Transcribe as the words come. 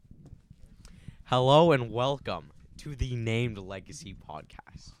Hello and welcome to the Named Legacy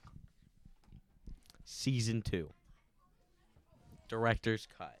Podcast. Season 2. Director's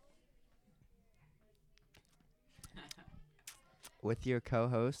Cut. With your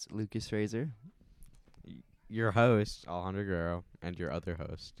co-host, Lukas, Fraser. Your host, Alejandro Guerrero, and your other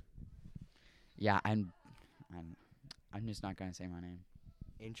host. Yeah, I'm just not gonna say my name.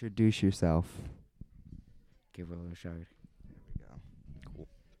 Introduce yourself. Gabriel. There we go. Cool.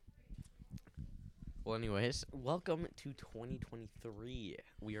 Well, anyways, welcome to 2023.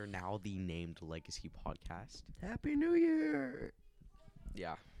 We are now the Named Legacy Podcast. Happy New Year!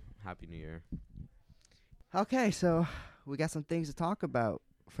 Yeah, Happy New Year. Okay, so we got some things to talk about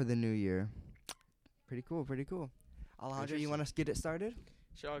for the new year. Pretty cool. Alejandro, you want us to get it started?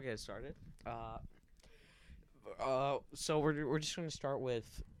 Shall I get started? So we're just going to start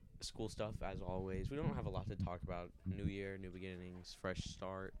with school stuff as always. We don't have a lot to talk about. New year, new beginnings, fresh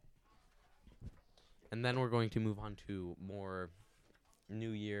start. And then we're going to move on to more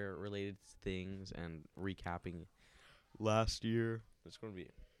new year related things and recapping last year. It's going to be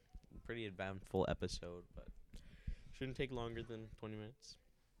a pretty eventful episode, but shouldn't take longer than 20 minutes.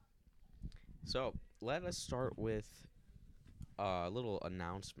 So, let us start with a little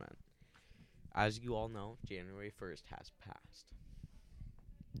announcement. As you all know, January 1st has passed.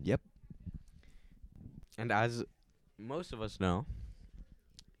 Yep. And as most of us know,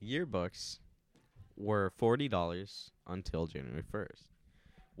 yearbooks were $40 until January 1st.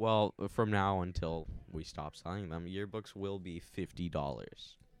 Well, from now until we stop selling them, yearbooks will be $50.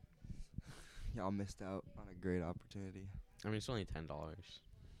 Y'all missed out on a great opportunity. I mean, it's only $10.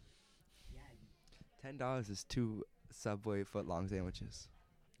 $10 is 2 Subway footlong sandwiches.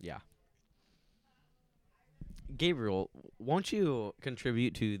 Yeah. Gabriel, won't you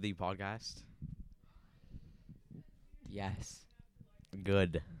contribute to the podcast? Yes.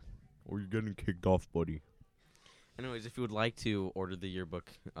 Good. Or you're getting kicked off, buddy. Anyways, if you would like to order the yearbook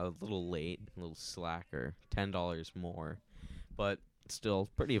a little late, a little slacker, $10 more, but still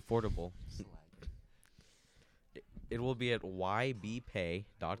pretty affordable. It will be at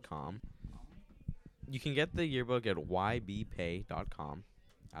ybpay.com. You can get the yearbook at ybpay.com,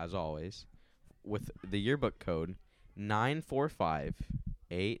 as always, with the yearbook code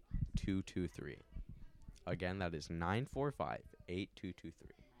 9458223. Again, that is 9458223.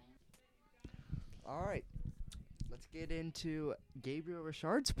 All right. Let's get into Gabriel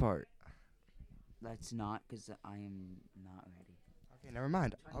Richard's part. Let's not, because I am not ready. Okay, never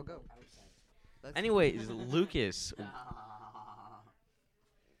mind. I'll go. Let's Anyways, Lucas,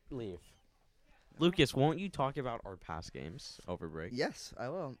 leave. Lucas, won't you talk about our past games over break? Yes, I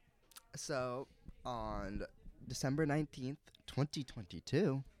will. So, on December 19th,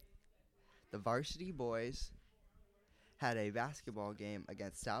 2022, the varsity boys had a basketball game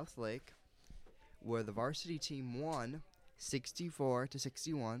against South Lake where the varsity team won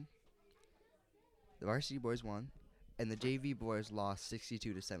 64-61. The varsity boys won, and the JV boys lost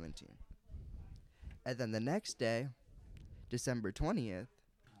 62-17. And then the next day, December 20th,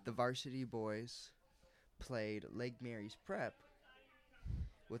 the varsity boys played Lake Mary's Prep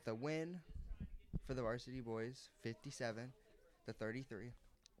with a win for the varsity boys, 57-33.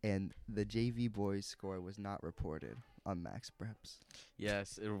 And the JV boys' score was not reported on Max Preps.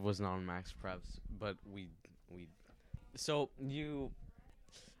 Yes, it was not on Max Preps, but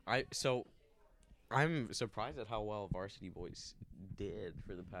I'm surprised at how well varsity boys did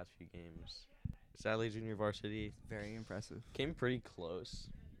for the past few games. Sadly, junior varsity Very impressive. came pretty close,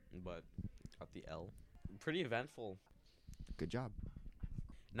 but got the L. Pretty eventful. Good job.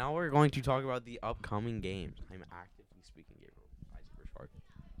 Now we're going to talk about the upcoming games. I'm actively speaking, Gabriel. Isaac Richard.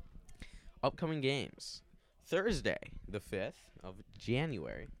 Upcoming games. Thursday, the 5th of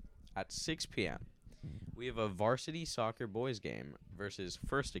January at 6 p.m. We have a varsity soccer boys game versus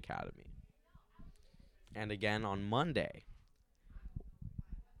First Academy. And again on Monday,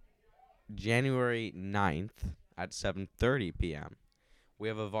 January 9th at 7:30 p.m. we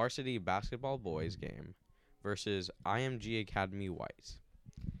have a varsity basketball boys game versus IMG Academy White.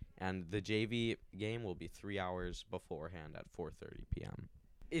 And the JV game will be 3 hours beforehand at 4:30 p.m.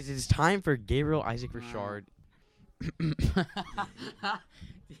 It is time for Gabriel Isaac Richard. Did I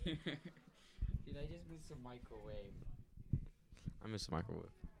just miss the microwave? I missed the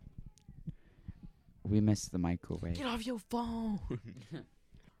microwave. We missed the microwave. Get off your phone.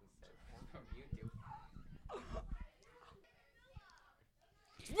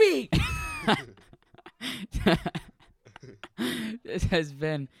 Speak. This has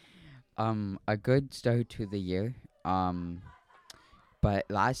been a good start to the year. But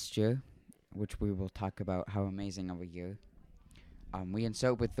last year, which we will talk about how amazing of a year, we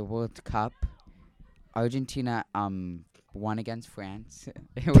insert with the World Cup Argentina won against France.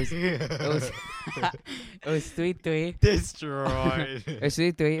 It was it was 3-3. Destroyed. It was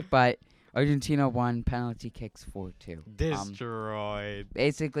 3-3, but Argentina won penalty kicks 4-2. Destroyed.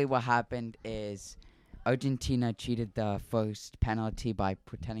 Basically, what happened is Argentina cheated the first penalty by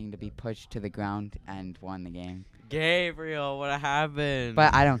pretending to be pushed to the ground and won the game. Gabriel, what happened?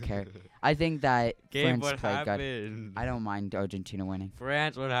 But I don't care. I think that Gabe, France what played good. happened? I don't mind Argentina winning.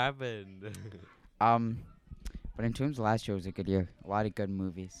 France, what happened? But in terms of last year, it was a good year. A lot of good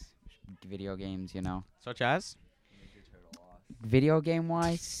movies, video games. Such as? Video game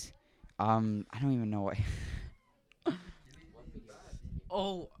wise, I don't even know what.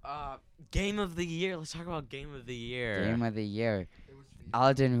 Oh, game of the year. Let's talk about game of the year. Game of the year,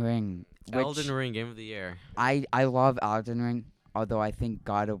 Elden Ring. Elden Ring, game of the year. I love Elden Ring, although I think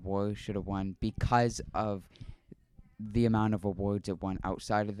God of War should have won because of the amount of awards it won.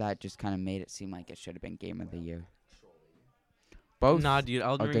 Outside of that, just kind of made it seem like it should have been Game of the Year. Both Nah, dude,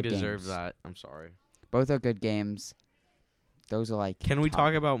 Elden Ring good deserves games. that. I'm sorry. Both are good games. Those are like. Can we top-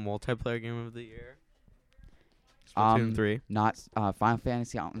 talk about multiplayer game of the year? Splatoon 3. Not Final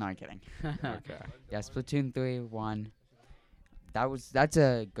Fantasy. Oh, no, I'm kidding. Okay. Yeah, Splatoon 3 won. That's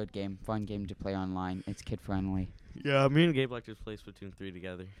a good game, fun game to play online. It's kid friendly. Yeah, me and Gabe like to play Splatoon 3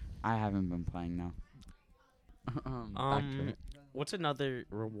 together. I haven't been playing now. Back to it. What's another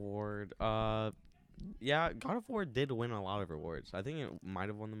reward? Yeah, God of War did win a lot of rewards. I think it might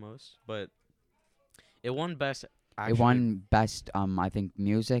have won the most, but it won best. It won best. I think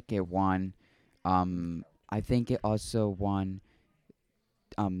music. It won. I think it also won.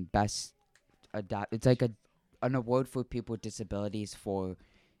 Best adapt. It's like an award for people with disabilities for,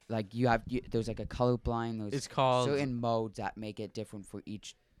 like there's like a colorblind. There's It's called. certain modes that make it different for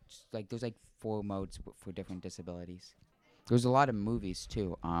each. Like there's like 4 modes for different disabilities. There's a lot of movies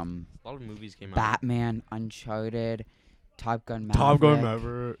too. A lot of movies came out. Batman, Uncharted, Top Gun Maverick. Top Gun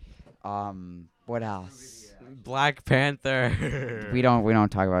Maverick. What else? Black Panther. We don't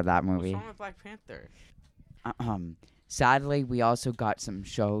talk about that What's movie. wrong with Black Panther? Sadly, we also got some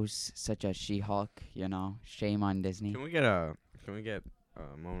shows such as She-Hulk. Shame on Disney. Can we get a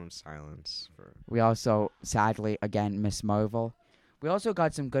moment of silence for? We also, sadly, again, Miss Marvel. We also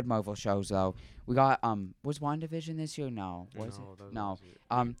got some good Marvel shows though. We got was WandaVision this year? No, was no, it? that No.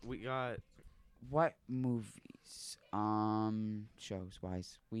 wasn't it. We got. What movies? Shows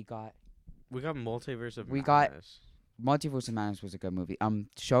wise, we got Multiverse of We got- Madness. Multiverse of Madness was a good movie.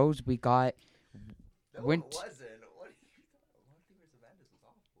 Shows we got. No, Went- it wasn't. What Multiverse of Madness was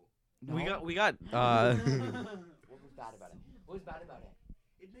awful. No? We got. What was bad about it? What was bad about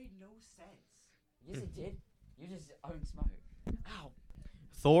it? It made no sense. Yes, it did. You just aren't smart. Ow.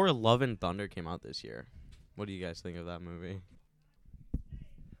 Thor: Love and Thunder came out this year. What do you guys think of that movie?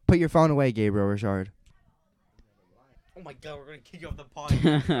 Put your phone away, Gabriel Richard. Oh my God, we're gonna kick you off the pod.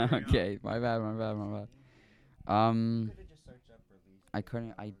 Okay, my bad. I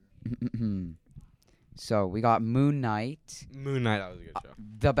couldn't. So we got Moon Knight, Moon Knight, that was a good show.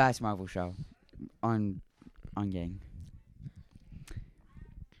 the best Marvel show, on Gang.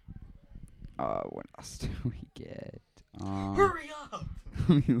 What else do we get? Hurry up!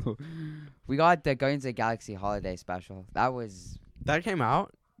 We got the Guardians of the Galaxy Holiday Special. That was That came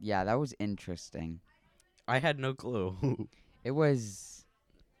out. that was interesting. I had no clue. It was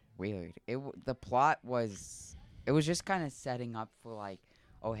weird. The plot was. It was just kind of setting up for like,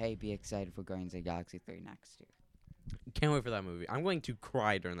 oh hey, be excited for Guardians of the Galaxy 3 next year. Can't wait for that movie. I'm going to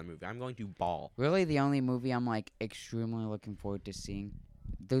cry during the movie. I'm going to bawl. Really, the only movie I'm like extremely looking forward to seeing.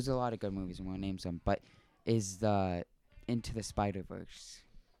 There's a lot of good movies, and we'll name some, but is the Into the Spider-Verse,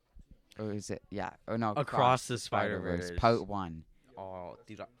 or is it? Yeah, or no? Across the Spider-Verse. Part 1. Oh,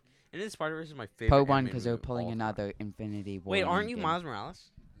 dude. Into the Spider-Verse is my favorite. Part 1 anime because they're movie of pulling all time. another Infinity War. Wait, aren't you game. Miles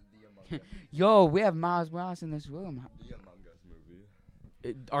Morales? Yo, we have Miles Morales in this room. The Among Us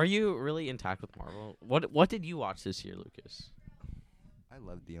movie. Are you really intact with Marvel? What did you watch this year, Lucas? I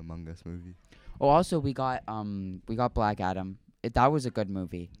love the Among Us movie. Oh, also we got Black Adam. That was a good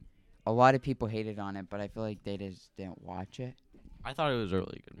movie. A lot of people hated on it, but I feel like they just didn't watch it. I thought it was a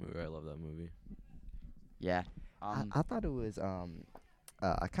really good movie. I love that movie. Yeah. I thought it was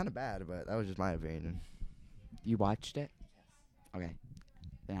kind of bad, but that was just my opinion. You watched it? Okay.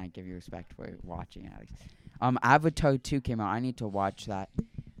 Then I give you respect for watching it, Alex. Avatar 2 came out. I need to watch that.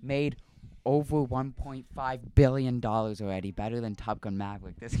 Made over $1.5 billion already. Better than Top Gun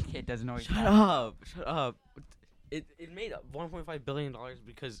Maverick. This kid doesn't know. Shut up. It made $1.5 billion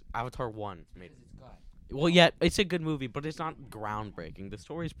because Avatar 1 made. Well, yeah, it's a good movie, but it's not groundbreaking. The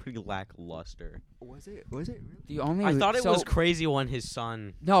story is pretty lackluster. Was it really? The only I thought it so- was crazy when his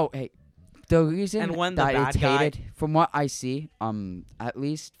son. No, hey. The reason And when the that bad it's guy- hated, from what I see, at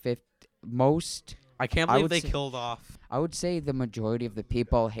least most, I can't I believe would they say- killed off. I would say the majority of the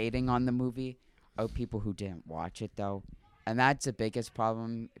people hating on the movie are people who didn't watch it though, and that's the biggest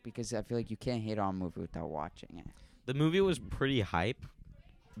problem because I feel like you can't hate on a movie without watching it. The movie was pretty hype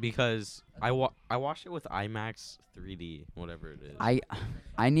because I watched it with IMAX 3D, whatever it is.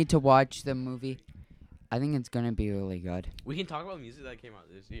 I need to watch the movie. I think it's gonna be really good. We can talk about music that came out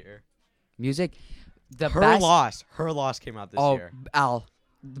this year. Music, the Her best. Loss. Her Loss came out this year.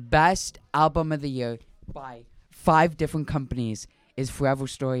 The best album of the year by 5 different companies is Forever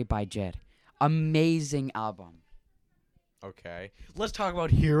Story by Jid. Amazing album. Okay. Let's talk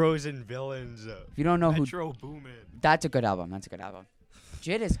about Heroes and Villains. If you don't know who, Metro Boomin. that's a good album. That's a good album.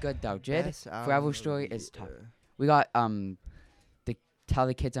 Jid is good though. Jid, Best album Forever of the Story is tough. year. We got the Tell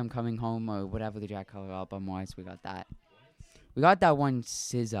the Kids I'm Coming Home or whatever the Jack Harlow album was. We got that. We got that one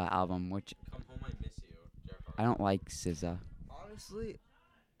SZA album, which Come Home, I Miss You. Jack I don't like SZA. Honestly,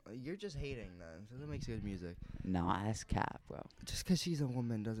 you're just hating then. SZA makes good music. No, ass cap, bro. Just because she's a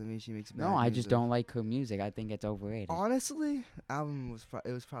woman doesn't mean she makes bad No, I just music. don't like her music. I think it's overrated. Honestly,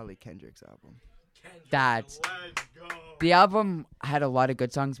 it was probably Kendrick's album. That's- Let's go. The album had a lot of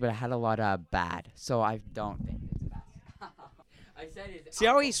good songs, but it had a lot of bad. So I don't think it's best. I said it's See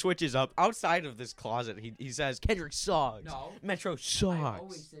how he switches up outside of this closet. He says Kendrick sucks. No. Metro I sucks.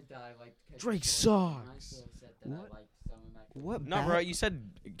 always said that I liked Kendrick Drake Story, and I sucks. still said that What? I liked some of Metro. What No, bad, bro, you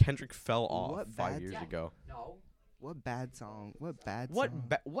said Kendrick fell off What 5 bad- years Yeah. ago. No. What bad song? What bad What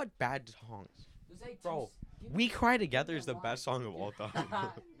song? what bad songs? There's like Bro, two We Cry Together is the best song of all time.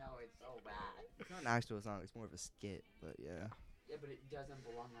 No, it's so bad. It's not an actual song. It's more of a skit, but yeah. Yeah, but it doesn't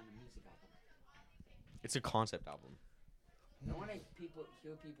belong on a music album. It's a concept album. No one hear people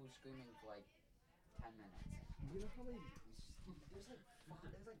screaming for like 10 minutes. You know how many? There's like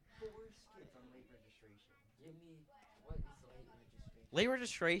 4 skits on Late Registration. Give me what is late registration? Late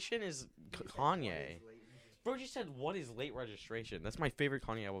Registration is Kanye. Bro just said, what is Late Registration? That's my favorite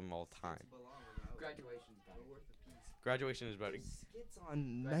Kanye album of all time. Graduation's better. Graduation is better. There's skits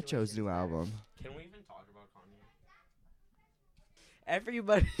on Metro's new album. Can we even talk about Kanye?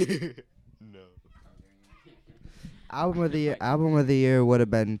 Everybody. No. Album of the year would have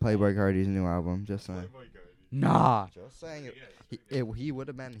been Playboy Cardi's new album. Just saying. Nah. Just saying. He would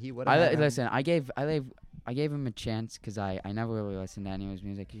have been. He would I have. listen. I gave him a chance because I never really listened to any of his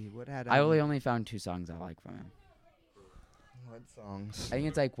music. He would have. I really only found 2 songs I like from him. What songs? I think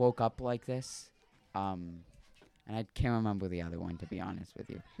it's like Woke Up Like This, and I can't remember the other one to be honest with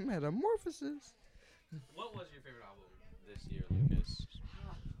you. Metamorphosis. What was your favorite album this year, Lucas?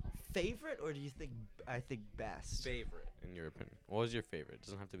 Favorite, or do you think? I think best. Favorite, in your opinion. What was your favorite? It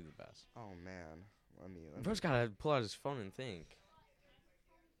doesn't have to be the best. Oh man. Let me. Bro's gotta pull out his phone and think.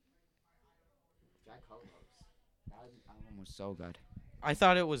 Jack Harlow's. That album was so good. I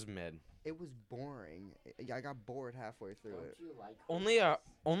thought it was mid. It was boring. I got bored halfway through it. you like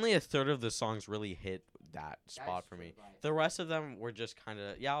Only a third of the songs really hit that spot for me. The rest of them were just kind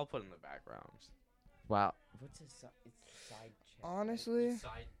of I'll put in the background. Wow. What's his it's side chick, right? Honestly,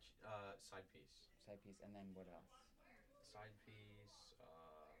 Side piece. Side piece, and then what else? Side piece.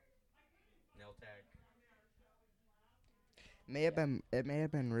 Nail tech. it may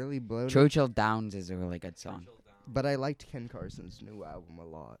have been really bloated, Churchill Downs is a really good song. Churchill Down. but I liked Ken Carson's new album a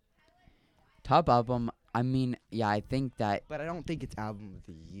lot. Top album. I mean, yeah, I think that But I don't think it's album of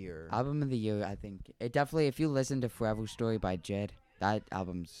the year. album of the year. I think it definitely. If you listen to Forever Story by Jid, that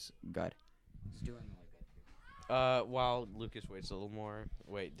album's good. It's doing really good. While Lucas waits a little more.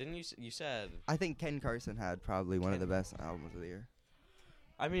 Wait, didn't you said? I think Ken Carson had probably one of the best albums of the year.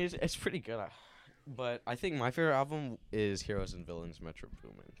 I mean, it's pretty good. But I think my favorite album is Heroes and Villains, Metro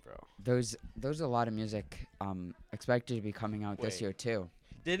Boomin, bro. There's a lot of music expected to be coming out this Wait. year too.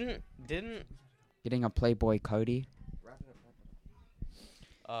 Didn't Getting a Playboy Cody.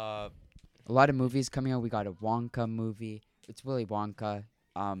 uh A lot of movies coming out. We got a Wonka movie. It's Willy Wonka.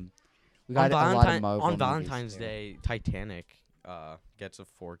 We on, got a lot of Marvel on movies Valentine's too. Day, Titanic gets a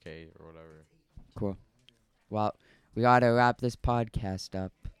 4K or whatever. Cool. Well, we gotta wrap this podcast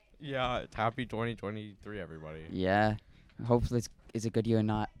up. Yeah, it's happy 2023, everybody. Yeah. Hopefully this is a good year,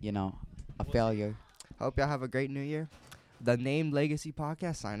 not a failure. Hope y'all have a great new year. The Named Legacy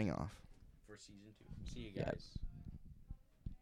Podcast signing off. For season 2. See you Yeah. guys.